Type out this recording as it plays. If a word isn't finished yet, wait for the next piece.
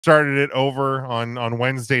started it over on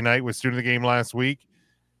Wednesday night with Student of the Game last week,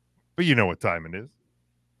 but you know what time it is.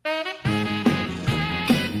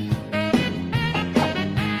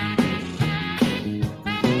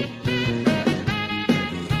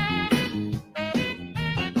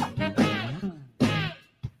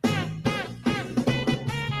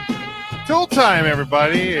 Tool time,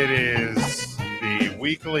 everybody. It is the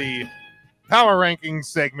weekly power ranking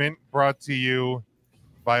segment brought to you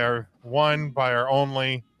by our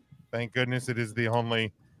only, thank goodness it is the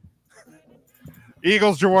only,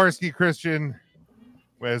 Eagles Jaworski Christian.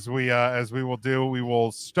 As we will do, we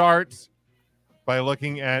will start by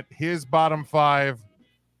looking at his bottom five.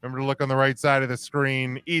 Remember to look on the right side of the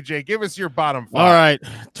screen. EJ, give us your bottom five. All right,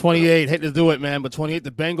 28. Hate to do it, man, but 28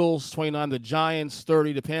 the Bengals, 29 the Giants,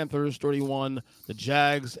 30 the Panthers, 31 the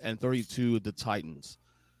Jags, and 32 the Titans.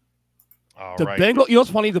 Bengals, you know what's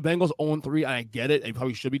funny? The Bengals 0-3. I get it. They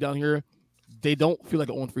probably should be down here. They don't feel like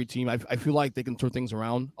an 0-3 team. I feel like they can turn things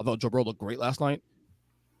around. Although Joe Burrow looked great last night.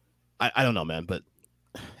 I don't know, man, but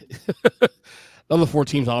the other four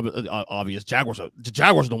teams obvious. The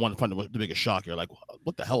Jaguars are the one finding the biggest shock here. Like,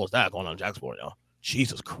 what the hell is that going on in Jacksonville now?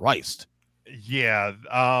 Jesus Christ. Yeah.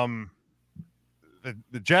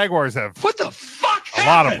 The Jaguars have what the fuck a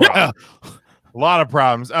lot of problems. A lot of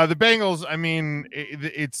problems. The Bengals, I mean,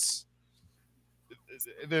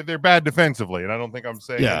 they're bad defensively, and I don't think I'm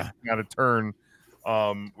saying out of turn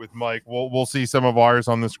with Mike. We'll see some of ours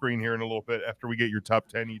on the screen here in a little bit after we get your top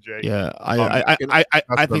 10, EJ. Yeah,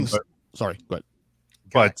 I think. Sorry, go ahead.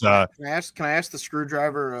 But can I ask the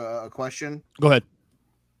screwdriver a question? Go ahead.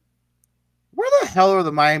 Where the hell are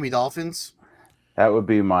the Miami Dolphins? That would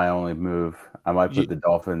be my only move. I might put the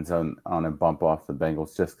Dolphins on and bump off the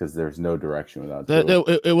Bengals just because there's no direction without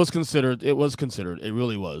it was considered. It was considered. It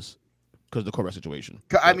really was because of the quarterback situation.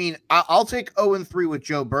 I mean, I'll take 0-3 with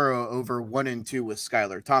Joe Burrow over 1-2 with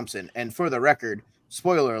Skylar Thompson. And for the record,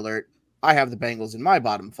 spoiler alert, I have the Bengals in my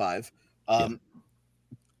bottom five.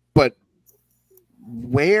 But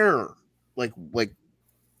where, like,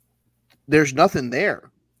 there's nothing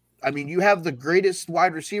there. I mean, you have the greatest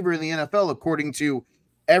wide receiver in the NFL, according to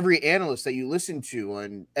every analyst that you listen to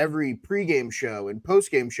on every pregame show and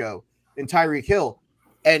postgame show, in Tyreek Hill,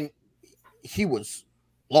 and he was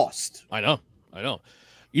lost. I know.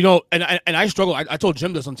 You know, and I struggle. I told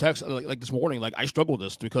Jim this on text like this morning. Like, I struggle with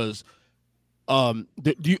this because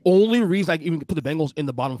the only reason I even put the Bengals in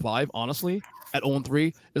the bottom five, honestly, at 0-3,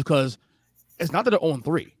 is because it's not that they're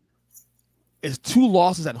 0-3. It's 2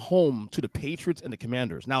 losses at home to the Patriots and the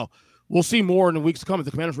Commanders. Now, we'll see more in the weeks to come if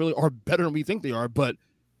the Commanders really are better than we think they are. But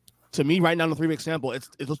to me, right now, in the 3-week sample,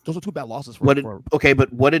 those are 2 bad losses. But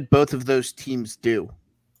what did both of those teams do?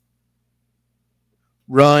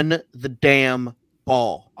 Run the damn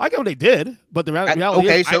ball. I get what they did, but the reality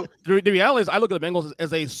is, I look at the Bengals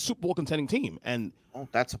as a Super Bowl contending team, and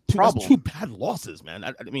that's a problem. That's 2 bad losses, man.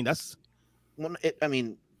 I mean, that's. I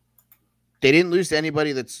mean, they didn't lose to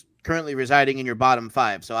anybody that's currently residing in your bottom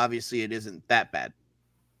 5, so obviously it isn't that bad.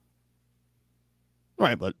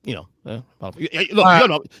 Right, but you know, look, you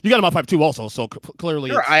got them on 5-2 also, so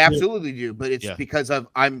clearly. Sure, I absolutely do, but it's because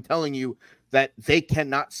I'm telling you that they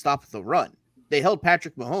cannot stop the run. They held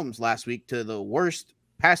Patrick Mahomes last week to the worst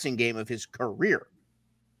passing game of his career,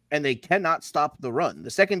 and they cannot stop the run.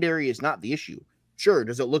 The secondary is not the issue. Sure,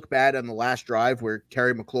 does it look bad on the last drive where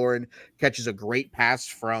Terry McLaurin catches a great pass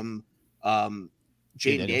from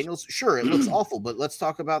Jaden Daniels? Sure, it looks awful, but let's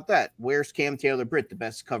talk about that. Where's Cam Taylor-Britt, the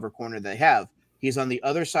best cover corner they have? He's on the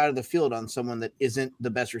other side of the field on someone that isn't the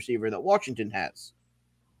best receiver that Washington has.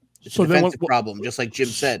 It's a defensive problem, just like Jim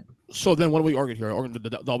said. So then what do we argue here? Are the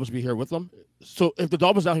Dolphins be here with them? So if the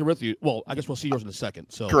Dolphins down here with you, well, I guess we'll see yours in a second.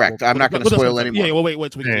 So correct. I'm not going to spoil anymore. Yeah,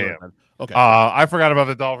 wait. So we can do it then. Okay. I forgot about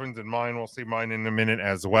the Dolphins and mine. We'll see mine in a minute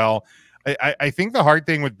as well. I think the hard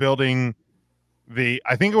thing with building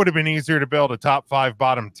I think it would have been easier to build a top 5,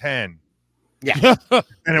 bottom 10. Yeah.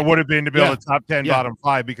 And it would have been to build a top 10, bottom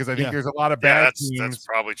 5, because I think there's a lot of bad teams. That's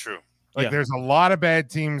probably true. Like there's a lot of bad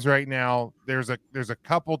teams right now. There's a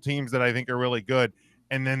couple teams that I think are really good.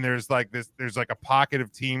 And then there's like a pocket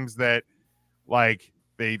of teams that like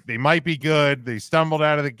they might be good. They stumbled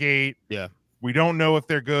out of the gate. Yeah. We don't know if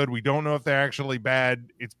they're good. We don't know if they're actually bad.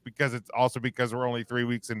 It's also because we're only 3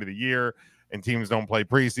 weeks into the year and teams don't play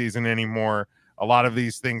preseason anymore. A lot of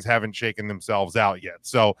these things haven't shaken themselves out yet.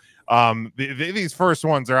 So these first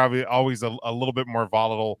ones are always a little bit more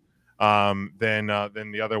volatile than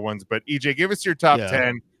the other ones. But EJ, give us your top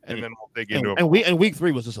 10, and then we'll dig into it. And week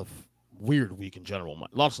 3 was just a weird week in general.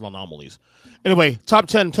 Lots of anomalies. Anyway, top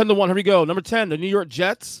 10, 10-1. Here we go. Number 10, the New York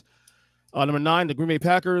Jets. Number 9, the Green Bay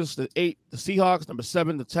Packers. The 8, the Seahawks. Number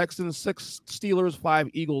 7, the Texans. 6, Steelers. 5,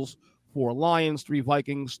 Eagles. 4, Lions. 3,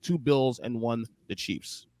 Vikings. 2, Bills, and 1, the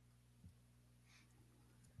Chiefs.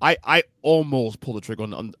 I almost pulled the trigger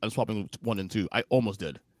on swapping 1 and 2. I almost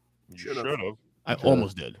did. You should have. I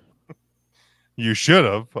almost did. You should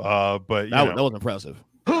have, but that was impressive.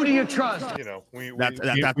 Who do you trust?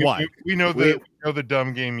 That's why we know the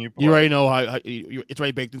dumb game you play. You already know how it's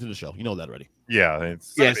already baked into the show. You know that already. Yeah,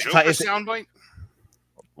 it's Joker soundbite.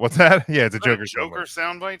 What's that? Yeah, it's a Joker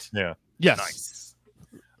soundbite. Yeah. Yes. Nice.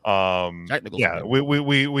 Yeah,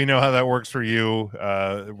 we know how that works for you.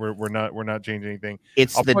 We're not changing anything.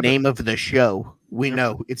 It's the name of the show. We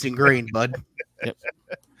know it's ingrained, bud. Yep.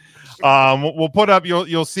 We'll put up.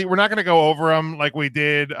 You'll see. We're not going to go over them like we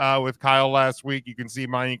did with Kyle last week. You can see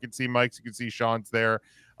mine. You can see Mike's. You can see Sean's there.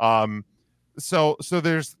 So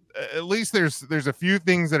there's at least there's a few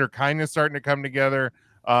things that are kind of starting to come together.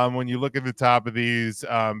 When you look at the top of these,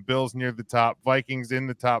 Bills near the top, Vikings in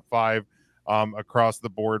the top 5 across the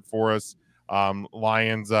board for us.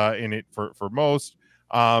 Lions in it for most.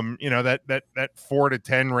 That 4 to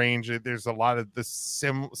 10 range. There's a lot of the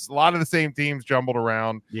same teams jumbled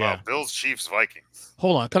around. Yeah, Bills, Chiefs, Vikings.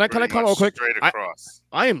 Hold on, can I comment real quick? Straight across.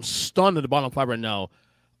 I am stunned at the bottom 5 right now.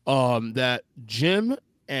 That Jim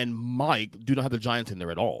and Mike do not have the Giants in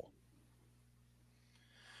there at all.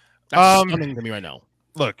 That's stunning to me right now.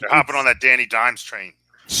 Look, they're hopping on that Danny Dimes train.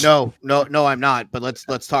 No, I'm not. But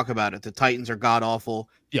let's talk about it. The Titans are god awful.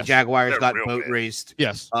 Yes. The Jaguars got boat bad. raced.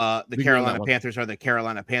 Yes. The Carolina Panthers are the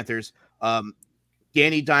Carolina Panthers.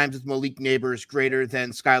 Danny Dimes with Malik Neighbors greater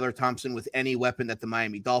than Skylar Thompson with any weapon that the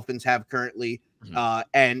Miami Dolphins have currently. Mm-hmm.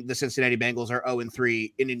 And the Cincinnati Bengals are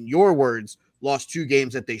 0-3. And in your words, lost 2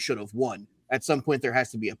 games that they should have won. At some point, there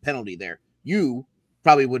has to be a penalty there. You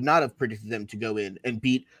probably would not have predicted them to go in and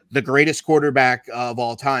beat the greatest quarterback of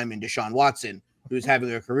all time in Deshaun Watson, who's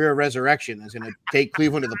having a career resurrection, is going to take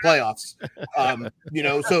Cleveland to the playoffs.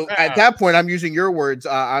 So at that point, I'm using your words.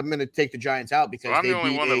 I'm going to take the Giants out because I'm the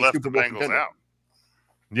only one that left the Bengals out.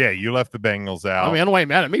 Yeah, you left the Bengals out. I mean, I don't know why you're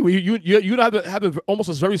mad at me. You'd have almost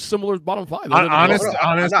a very similar bottom 5. Honestly,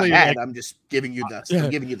 I'm not mad. I'm just giving you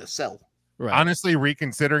the sell. Right. Honestly,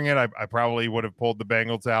 reconsidering it, I probably would have pulled the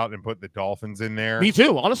Bengals out and put the Dolphins in there. Me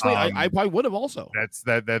too. Honestly, I probably would have also.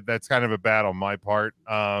 That's kind of a bad on my part.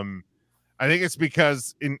 I think it's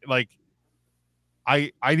because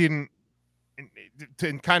I didn't,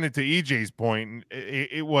 and kind of to EJ's point,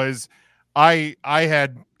 it was I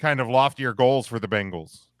had kind of loftier goals for the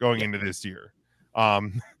Bengals going into this year. I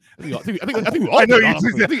think we all did. I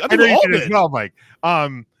know you did as well, Mike.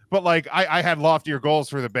 But I had loftier goals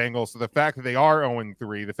for the Bengals. So the fact that they are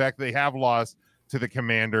 0-3, the fact that they have lost to the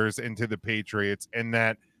Commanders and to the Patriots, and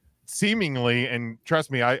that seemingly, and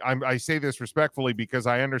trust me, I say this respectfully because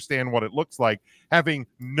I understand what it looks like having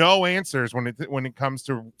no answers when it comes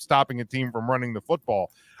to stopping a team from running the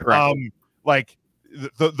football.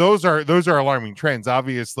 Those are alarming trends.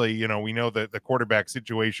 Obviously, we know that the quarterback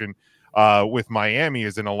situation with Miami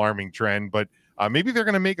is an alarming trend, but maybe they're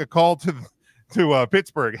going to make a call to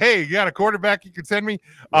Pittsburgh. Hey, you got a quarterback you can send me?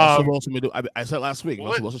 I said last week,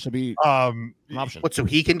 Russell Wilson should be an option. So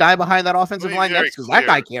he can die behind that offensive line next? Because that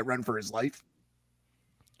guy can't run for his life.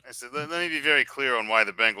 I said, let me be very clear on why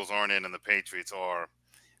the Bengals aren't in and the Patriots are.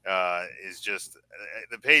 Is just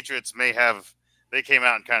the Patriots they came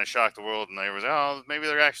out and kind of shocked the world, and they was, maybe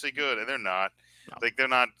they're actually good, and they're not. No.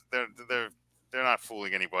 They're not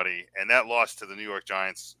fooling anybody. And that loss to the New York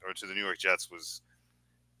Giants or to the New York Jets was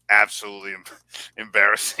absolutely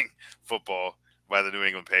embarrassing football by the New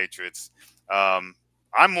England Patriots. I'm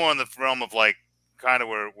more in the realm of kind of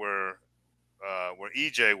where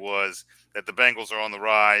EJ was, that the Bengals are on the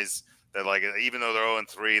rise, that even though they're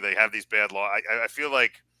 0-3, they have these bad losses. I feel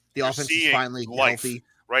like the offense is finally healthy,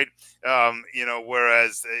 right?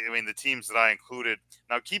 Whereas the teams that I included,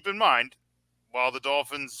 now keep in mind, while the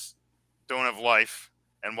Dolphins don't have life,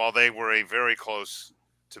 and while they were very close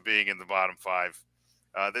to being in the bottom 5,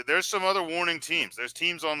 there's some other warning teams. There's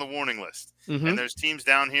teams on the warning list, and there's teams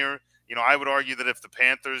down here. I would argue that if the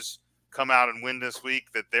Panthers come out and win this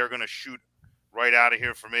week, that they're going to shoot right out of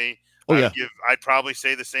here for me. I'd probably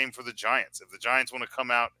say the same for the Giants. If the Giants want to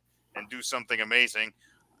come out and do something amazing,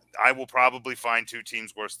 I will probably find 2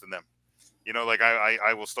 teams worse than them.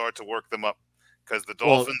 I will start to work them up because the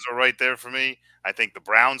Dolphins are right there for me. I think the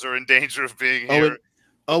Browns are in danger of being here.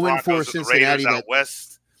 0-4 Cincinnati out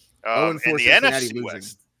west. And the NFC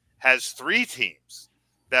West has 3 teams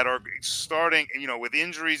that are starting, with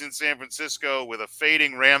injuries in San Francisco, with a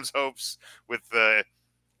fading Rams hopes, with the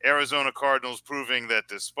Arizona Cardinals proving that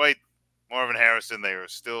despite Marvin Harrison, they are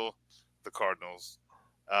still the Cardinals.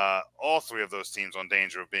 all three of those teams on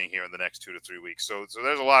danger of being here in the next 2 to 3 weeks. So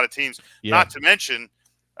there's a lot of teams. Not to mention,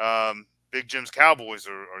 Big Jim's Cowboys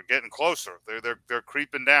are getting closer. They're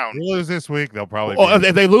creeping down. They lose this week, they'll probably.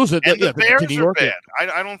 If they lose it, and the Bears are bad.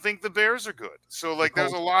 I don't think the Bears are good. So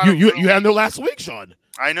there's a lot. You had no last week, Sean.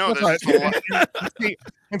 I know. There's a lot.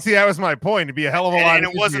 See, that was my point. It'd be a hell of a lot. And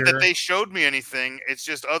it wasn't that they showed me anything. It's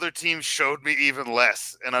just other teams showed me even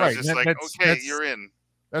less, and I was just okay, you're in.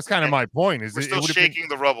 That's kind of my point. Is we're still shaking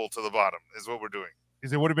the rubble to the bottom? Is what we're doing.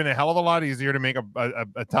 Is it would have been a hell of a lot easier to make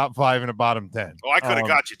a top 5 and a bottom 10. Oh, I could have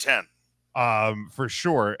got you 10. For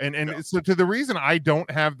sure. And so to the reason I don't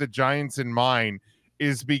have the Giants in mind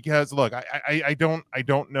is because look, I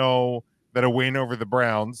don't know that a win over the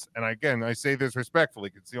Browns, and again I say this respectfully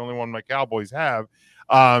because it's the only one my Cowboys have,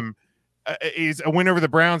 is a win over the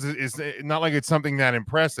Browns is not like it's something that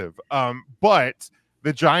impressive. But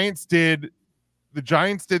the Giants did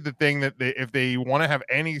the thing that if they want to have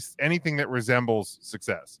anything that resembles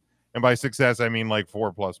success, and by success I mean like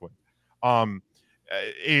 4+ wins,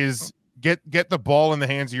 is get the ball in the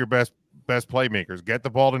hands of your best playmakers. Get the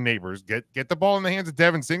ball to Neighbors. Get the ball in the hands of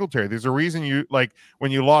Devin Singletary. There's a reason you like when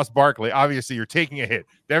you lost Barkley. Obviously, you're taking a hit.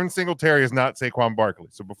 Devin Singletary is not Saquon Barkley.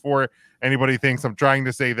 So before anybody thinks I'm trying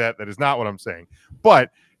to say that is not what I'm saying.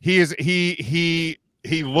 But he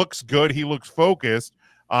looks good. He looks focused.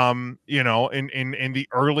 In the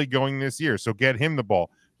early going this year. So get him the ball.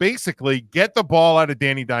 Basically, get the ball out of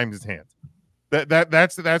Danny Dimes' hands.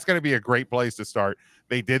 That's going to be a great place to start.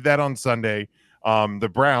 They did that on Sunday. The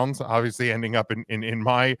Browns, obviously ending up in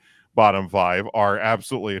my bottom 5, are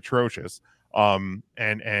absolutely atrocious. And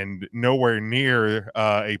nowhere near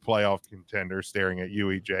a playoff contender. Staring at you,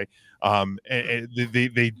 EJ. That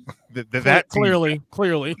clearly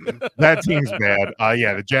that team's bad.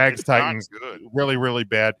 The Jags Titans really, really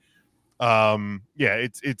bad.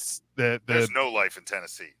 It's there's no life in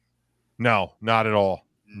Tennessee. No, not at all.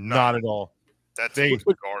 Not at all. That's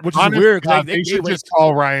which is weird. They should just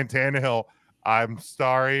call Ryan Tannehill. I'm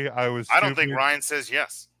sorry. I don't think Ryan says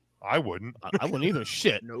yes. I wouldn't. I wouldn't either.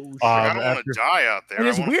 Shit. No. I don't want to die out there. And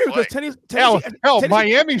it's weird because Tennessee,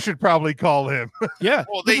 Miami should probably call him. Yeah.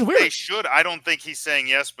 Well, they should. I don't think he's saying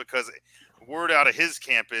yes because word out of his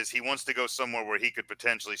camp is he wants to go somewhere where he could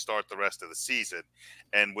potentially start the rest of the season,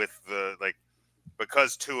 and with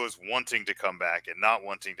because Tua's wanting to come back and not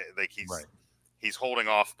wanting to he's holding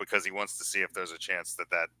off because he wants to see if there's a chance that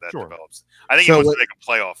develops. I think he wants to make a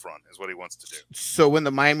playoff run is what he wants to do. So when the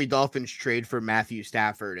Miami Dolphins trade for Matthew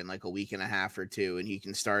Stafford in like a week and a half or two, and he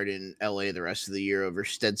can start in LA the rest of the year over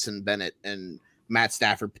Stetson Bennett, and Matt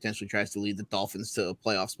Stafford potentially tries to lead the Dolphins to a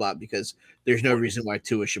playoff spot because there's no reason why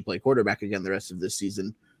Tua should play quarterback again the rest of this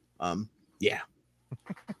season. Well,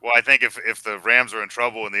 I think if the Rams are in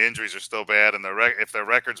trouble and the injuries are still bad and if their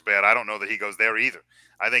record's bad, I don't know that he goes there either.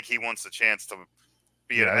 I think he wants the chance to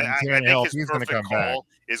be. I think his perfect call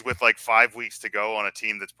is with like 5 weeks to go on a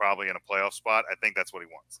team that's probably in a playoff spot. I think that's what he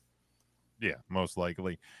wants. Yeah, most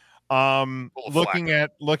likely. Looking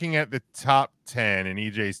at the top 10 and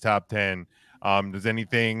EJ's top 10, does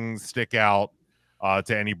anything stick out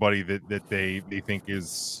to anybody that they think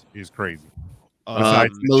is crazy?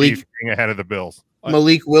 Besides Malik Chiefs being ahead of the Bills.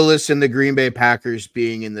 Malik Willis and the Green Bay Packers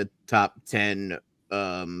being in the top 10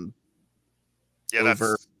 over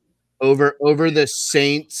the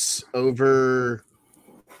Saints,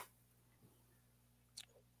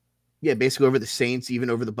 basically over the Saints,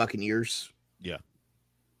 even over the Buccaneers. Yeah. I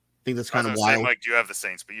think that's kind of wild. Mike, you have the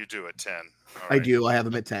Saints, but you do at 10. I do. I have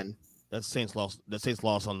them at 10. That Saints loss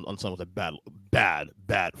on Sunday was a bad,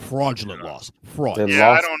 fraudulent loss. Fraud. They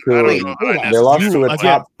lost to a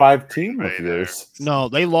top 5 team with yours. No,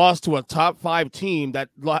 they lost to a top 5 team that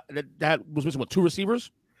was missing 2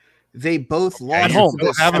 receivers. They both lost at home.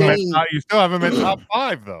 You still have them at top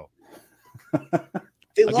 5 though.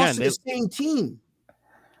 They lost to the same team.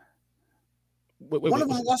 One of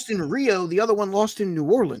them lost in Rio. The other one lost in New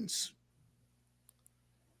Orleans.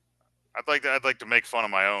 I'd like to make fun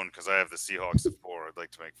of my own because I have the Seahawks at 4. I'd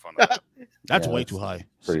like to make fun of them. That's way too high.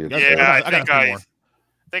 I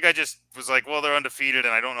think I just was like, well, they're undefeated,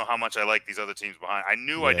 and I don't know how much I like these other teams behind. I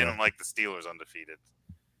knew I didn't like the Steelers undefeated.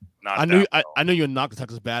 I knew you knocked the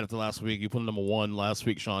Texans bad after last week. You put them number 1 last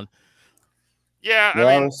week, Sean. Yeah,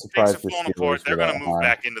 I mean, things are falling apart. They're going to move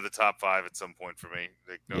back into the top 5 at some point for me.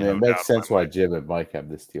 It makes sense why Jim and Mike have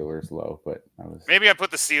the Steelers low, but maybe I put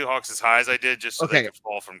the Seahawks as high as I did just so they could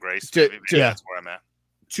fall from grace. Maybe that's where I'm at.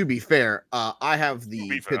 To be fair, I have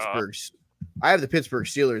the Pittsburgh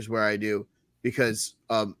Steelers where I do because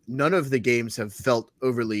none of the games have felt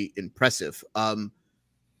overly impressive.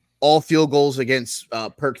 all field goals against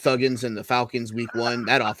Perk Thuggins and the Falcons week 1.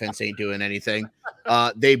 That offense ain't doing anything.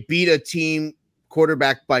 They beat a team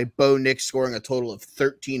quarterbacked by Bo Nix, scoring a total of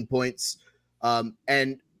 13 points.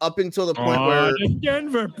 And up until the point where the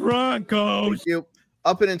Denver Broncos,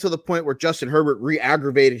 up and until the point where Justin Herbert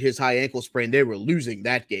re-aggravated his high ankle sprain, they were losing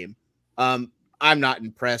that game. I'm not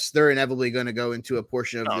impressed. They're inevitably going to go into a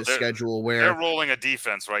portion of this schedule where they're rolling a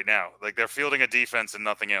defense right now. Like they're fielding a defense and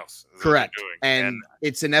nothing else. Correct. And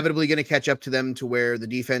it's inevitably going to catch up to them to where the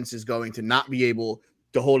defense is going to not be able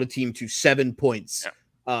to hold a team to 7 points. Yeah.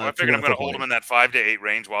 Well, I figured I'm going to hold them in that 5 to 8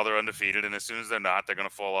 range while they're undefeated. And as soon as they're not, they're going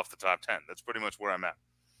to fall off the top 10. That's pretty much where I'm at.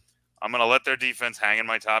 I'm going to let their defense hang in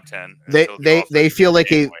my top 10. They feel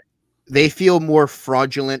like they feel more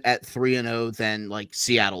fraudulent at 3-0 than like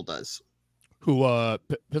Seattle does. Who,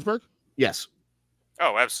 Pittsburgh? Yes.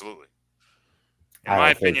 Oh, absolutely. In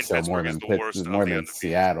my opinion, so. Pittsburgh is the worst more than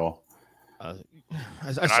Seattle. I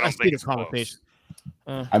don't think it's conversation.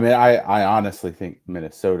 I mean, I honestly think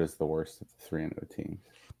Minnesota's the worst of the 3-0 teams.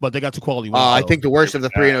 But they got 2 quality wins. I think the worst of the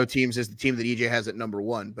 3-0 teams is the team that EJ has at number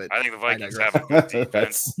 1. But I think the Vikings have a good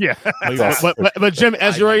defense. Yeah. but Jim,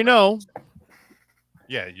 as you already know.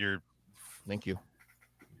 Yeah, Thank you.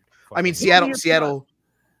 I mean, Seattle.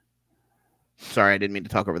 Sorry, I didn't mean to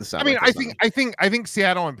talk over the sound. I mean, I think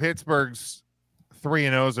Seattle and Pittsburgh's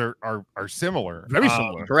 3-0s are similar. Very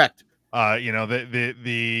similar. Correct. You know,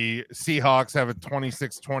 the Seahawks have a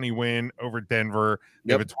 26-20 win over Denver.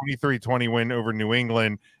 They have a 23-20 win over New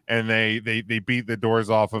England, and they beat the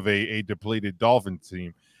doors off of a depleted Dolphins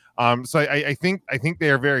team. So I think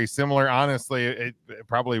they are very similar. Honestly, I'd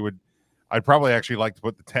probably actually like to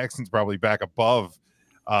put the Texans probably back above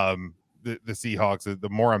the Seahawks. The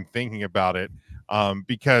more I'm thinking about it,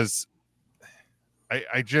 because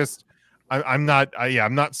I'm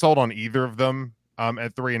not sold on either of them.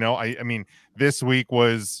 At 3-0, I mean, this week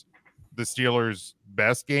was the Steelers'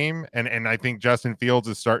 best game, and I think Justin Fields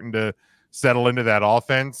is starting to settle into that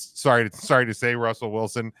offense. Sorry to say, Russell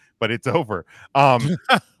Wilson, but it's over.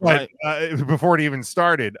 But before it even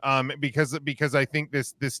started, because I think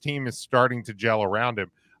this team is starting to gel around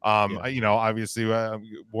him. You know, obviously,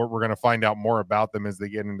 we're going to find out more about them as they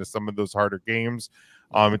get into some of those harder games.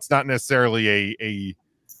 It's not necessarily a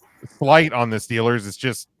slight on the Steelers. It's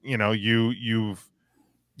just, you know, you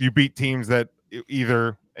beat teams that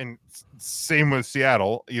either, and same with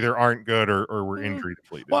Seattle, either aren't good or were injury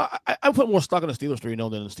depleted. Well, I put more stock on the Steelers 3-0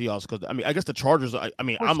 than the Seahawks because I mean, I guess the Chargers. I'm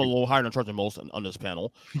a little higher on the Chargers than most on this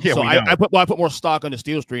panel. Yeah, so I put more stock on the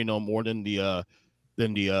Steelers 3-0 more than the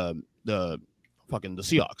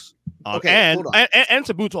Seahawks. Okay, and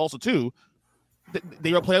to boot also too,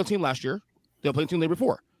 they were a playoff team last year. They were playing team the year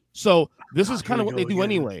before. So this is kind of what they do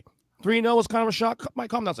anyway. 3-0 is kind of a shock. Mike,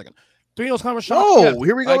 calm down a second. 3-0 is kind of a shock. Oh,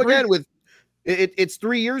 here we go again with it's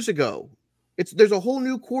 3 years ago. There's a whole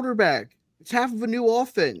new quarterback. It's half of a new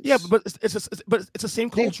offense. Yeah, but it's the same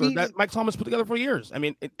culture that Mike Thomas put together for years. I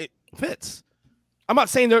mean, it fits. I'm not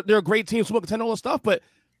saying they're a great team, Super Bowl contender, all this stuff, but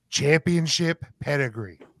championship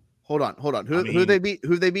pedigree. Hold on. Who they beat?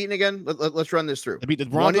 Who they beaten again? Let's run this through. They beat the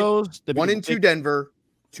Broncos. 1-2 Denver,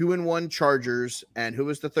 2-1 Chargers, and who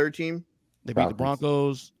was the third team? They beat the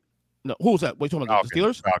Broncos. No, who was that? What are you talking about? The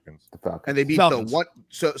Steelers? Falcons. And they beat Falcons. The one.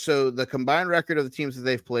 So the combined record of the teams that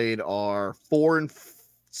they've played are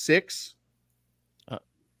 4-6,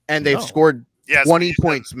 and they've scored 20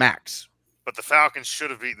 points max. But the Falcons should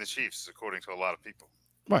have beaten the Chiefs, according to a lot of people.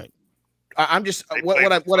 Right. I'm just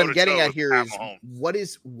what I'm getting at here is what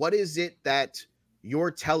is it that you're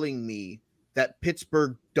telling me that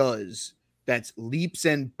Pittsburgh does that's leaps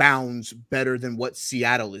and bounds better than what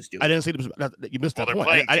Seattle is doing? I didn't say you missed that point.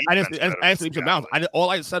 I didn't say leaps and bounds. All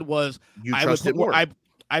I said was I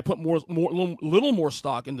put little more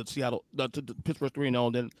stock into Seattle to Pittsburgh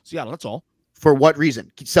 3-0 than Seattle. That's all. For what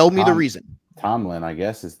reason? Sell me the reason. Tomlin, I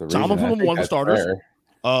guess, is the reason. Tomlin from one of the starters.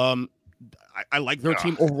 I like their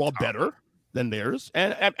team overall better than theirs,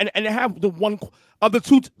 and they have the one of the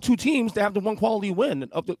two teams. They have the one quality win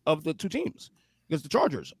of the two teams against the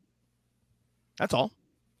Chargers. That's all.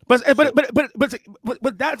 But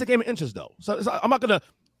that's a game of inches, though. So I'm not gonna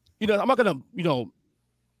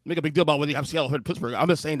make a big deal about whether you have Seattle or Pittsburgh. I'm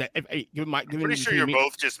just saying that I'm pretty sure you're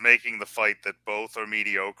both just making the fight that both are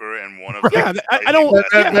mediocre and one of them. I don't.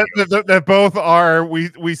 That both are.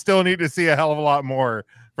 We still need to see a hell of a lot more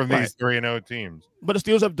from these 3-0 teams. But the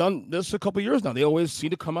Steelers have done this a couple of years now. They always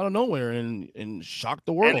seem to come out of nowhere and shock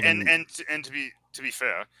the world. And to be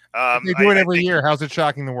fair, they do it every year. How's it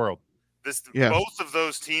shocking the world? Both of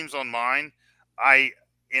those teams on mine,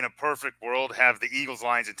 in a perfect world, have the Eagles,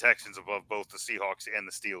 Lions, and Texans above both the Seahawks and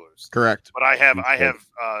the Steelers. Correct. But I have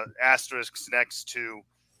asterisks next to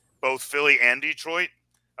both Philly and Detroit.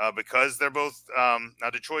 Because they're both now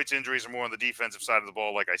Detroit's injuries are more on the defensive side of the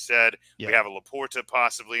ball. Like I said, we have a Laporta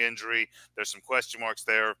possibly injury. There's some question marks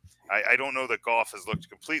there. I don't know that Goff has looked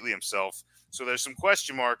completely himself. So there's some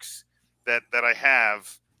question marks that I have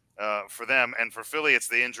for them. And for Philly, it's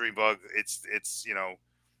the injury bug. It's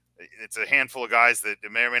a handful of guys that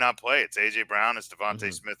may or may not play. It's A.J. Brown, it's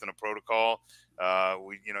Devontae Smith in a protocol.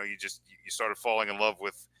 You started falling in love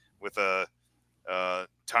with a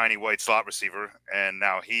tiny white slot receiver, and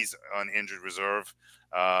now he's on injured reserve.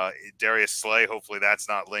 Darius Slay, hopefully that's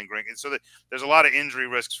not lingering. And so there's a lot of injury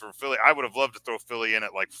risks for Philly. I would have loved to throw Philly in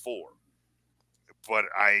at like 4, but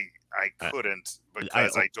I couldn't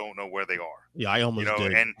because I don't know where they are. Yeah, I almost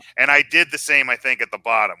did. And I did the same, I think, at the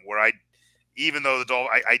bottom where even though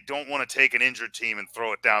I don't want to take an injured team and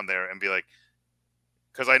throw it down there and be like,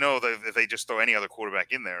 because I know that if they just throw any other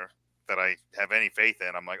quarterback in there that I have any faith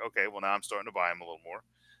in, I'm like, okay, well, now I'm starting to buy him a little more.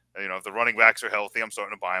 If the running backs are healthy, I'm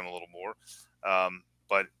starting to buy him a little more.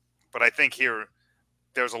 But I think here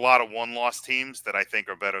there's a lot of one-loss teams that I think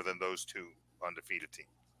are better than those 2 undefeated teams.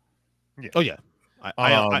 Yeah. Oh yeah. But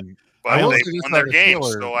they won their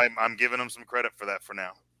games, so I'm giving them some credit for that for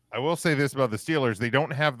now. I will say this about the Steelers: they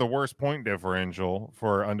don't have the worst point differential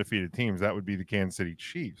for undefeated teams. That would be the Kansas City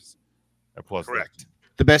Chiefs. Correct.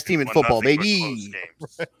 The best team in football, baby.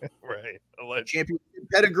 Right. Championship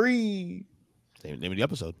pedigree. Name of the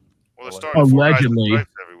episode. Well, they're starting allegedly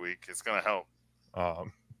every week. It's going to help.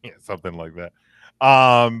 Something like that.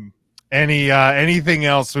 Anything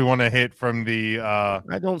else we want to hit from the?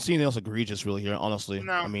 I don't see anything else egregious really here, honestly.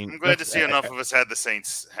 No, I mean, I'm glad to see enough of us had the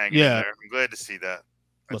Saints hanging in there. I'm glad to see that.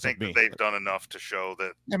 I think that they've done enough to show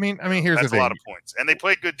that. I mean, here's the thing. A lot of points, and they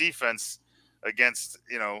played good defense against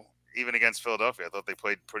even against Philadelphia. I thought they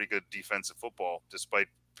played pretty good defensive football, despite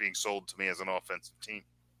being sold to me as an offensive team.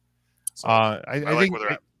 So,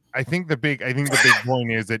 I think the big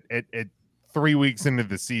point is that at 3 weeks into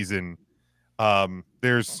the season,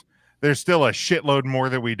 there's still a shitload more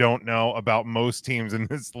that we don't know about most teams in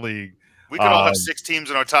this league. We could all have 6 teams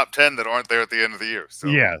in our top 10 that aren't there at the end of the year. So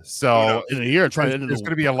so in a year, there's going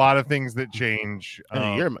to be a lot of things that change in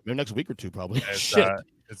a year, maybe next week or 2, probably.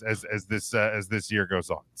 As this year goes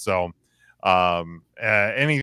on. So, any